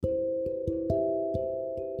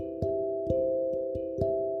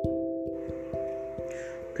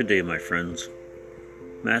Good day, my friends.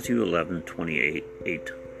 Matthew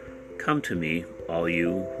 11:28. Come to me, all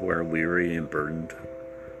you who are weary and burdened,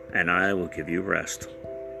 and I will give you rest.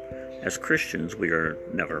 As Christians, we are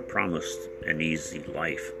never promised an easy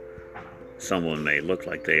life. Someone may look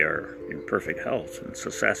like they are in perfect health and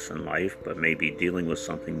success in life, but may be dealing with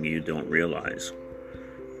something you don't realize.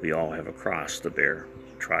 We all have a cross to bear,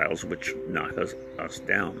 trials which knock us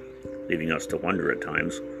down, leaving us to wonder at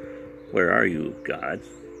times, where are you, God?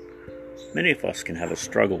 Many of us can have a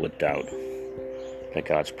struggle with doubt that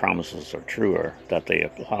God's promises are true or that they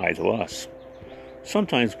apply to us.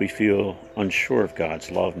 Sometimes we feel unsure of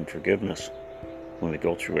God's love and forgiveness. When we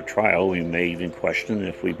go through a trial, we may even question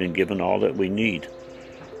if we've been given all that we need.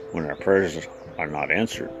 When our prayers are not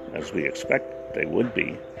answered as we expect they would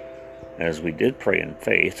be, as we did pray in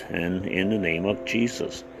faith and in the name of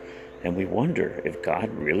Jesus, and we wonder if God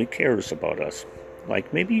really cares about us.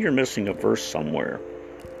 Like maybe you're missing a verse somewhere.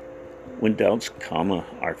 When doubts come,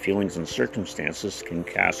 our feelings and circumstances can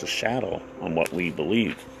cast a shadow on what we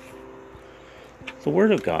believe. The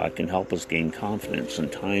Word of God can help us gain confidence in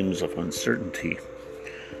times of uncertainty.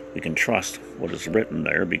 We can trust what is written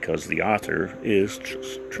there because the author is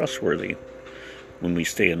trustworthy. When we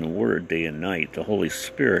stay in the Word day and night, the Holy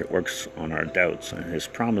Spirit works on our doubts, and His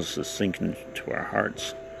promises sink into our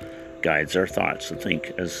hearts, guides our thoughts to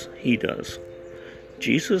think as He does.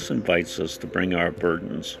 Jesus invites us to bring our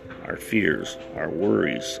burdens, our fears, our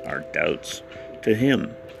worries, our doubts to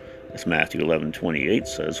Him. As Matthew 11:28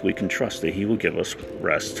 says, we can trust that He will give us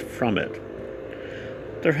rest from it.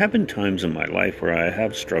 There have been times in my life where I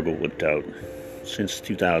have struggled with doubt. Since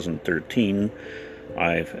 2013,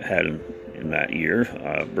 I've had, in that year,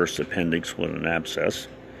 a burst appendix with an abscess.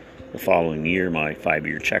 The following year, my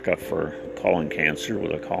 5-year checkup for colon cancer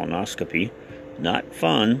with a colonoscopy. Not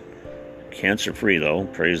fun. Cancer-free, though,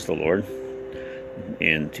 praise the Lord.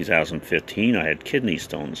 In 2015, I had kidney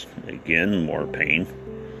stones. Again, more pain.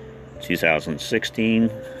 2016,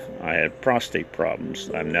 I had prostate problems.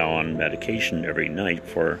 I'm now on medication every night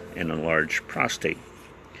for an enlarged prostate.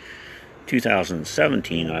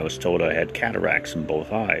 2017, I was told I had cataracts in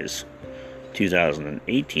both eyes.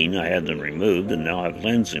 2018, I had them removed and now have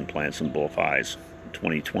lens implants in both eyes.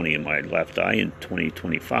 2020 in my left eye and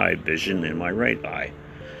 2025 vision in my right eye.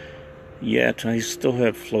 Yet I still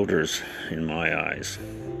have floaters in my eyes.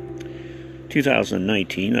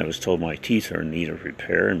 2019, I was told my teeth are in need of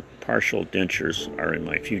repair and partial dentures are in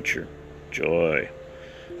my future. Joy.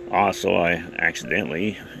 Also, I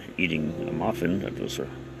accidentally, eating a muffin, it was a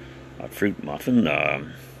fruit muffin,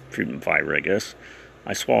 fruit and fiber, I guess,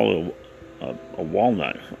 I swallowed a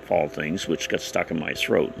walnut, of all things, which got stuck in my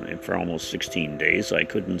throat. And for almost 16 days, I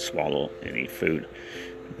couldn't swallow any food.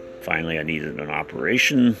 Finally, I needed an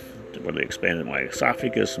operation where they expanded my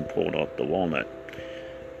esophagus and pulled out the walnut.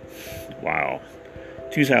 Wow.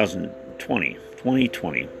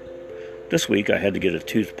 2020. This week I had to get a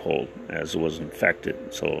tooth pulled as it was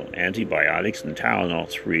infected, so antibiotics and Tylenol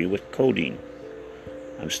 3 with codeine.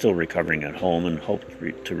 I'm still recovering at home and hope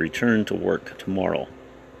to return to work tomorrow.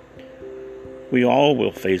 We all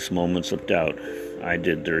will face moments of doubt. I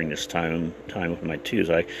did during this time with my tooth.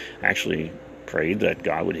 I actually prayed that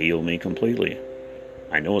God would heal me completely.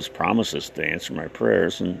 I know His promises to answer my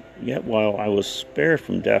prayers, and yet while I was spared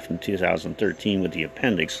from death in 2013 with the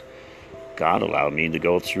appendix, God allowed me to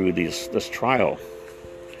go through this trial.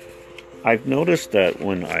 I've noticed that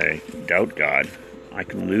when I doubt God, I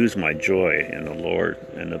can lose my joy in the Lord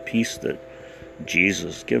and the peace that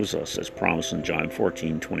Jesus gives us, as promised in John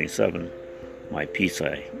 14:27. My peace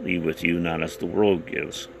I leave with you, not as the world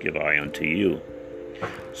gives, give I unto you.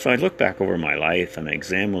 So I look back over my life and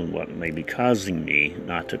examine what may be causing me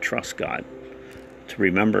not to trust God, to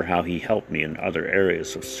remember how He helped me in other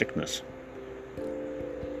areas of sickness.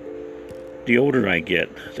 The older I get,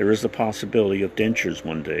 there is the possibility of dentures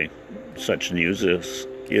one day. Such news is,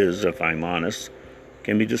 if I'm honest,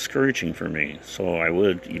 can be discouraging for me, so I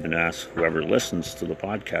would even ask whoever listens to the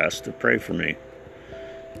podcast to pray for me.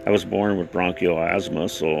 I was born with bronchial asthma,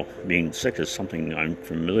 so being sick is something I'm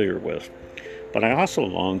familiar with. But I also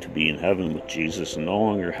long to be in heaven with Jesus and no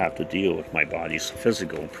longer have to deal with my body's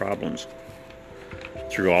physical problems.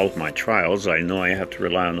 Through all of my trials, I know I have to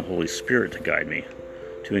rely on the Holy Spirit to guide me,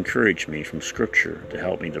 to encourage me from Scripture, to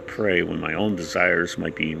help me to pray when my own desires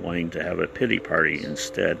might be wanting to have a pity party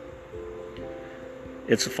instead.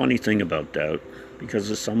 It's a funny thing about doubt, because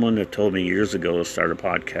if someone had told me years ago to start a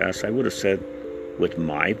podcast, I would have said, with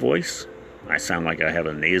my voice? I sound like I have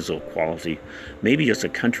a nasal quality. Maybe just a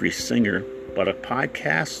country singer, but a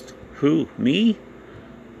podcast? Who? Me?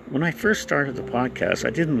 When I first started the podcast, I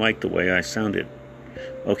didn't like the way I sounded.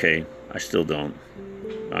 Okay, I still don't.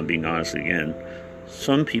 I'm being honest again.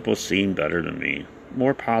 Some people seem better than me.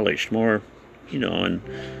 More polished, more, and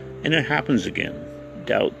it happens again.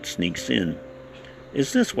 Doubt sneaks in.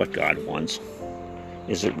 Is this what God wants?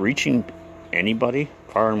 Is it reaching anybody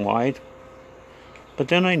far and wide? But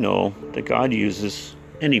then I know that God uses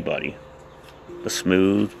anybody. The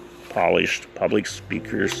smooth, polished public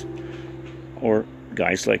speakers, or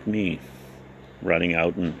guys like me, running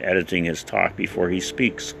out and editing his talk before he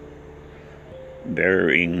speaks,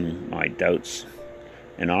 burying my doubts,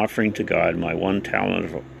 and offering to God my one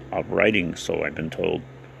talent of writing, so I've been told,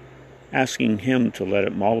 asking Him to let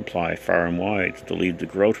it multiply far and wide, to leave the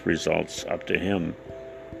growth results up to Him,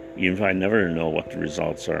 even if I never know what the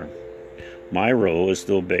results are. My role is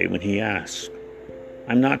to obey when He asks.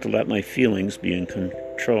 I'm not to let my feelings be in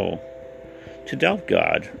control. To doubt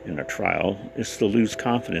God in a trial is to lose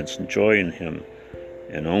confidence and joy in Him,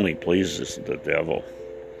 and only pleases the devil.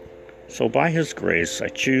 So by His grace, I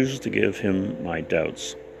choose to give Him my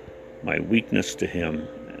doubts, my weakness to Him,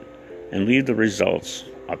 and leave the results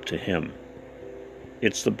up to Him.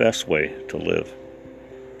 It's the best way to live.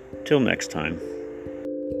 Till next time.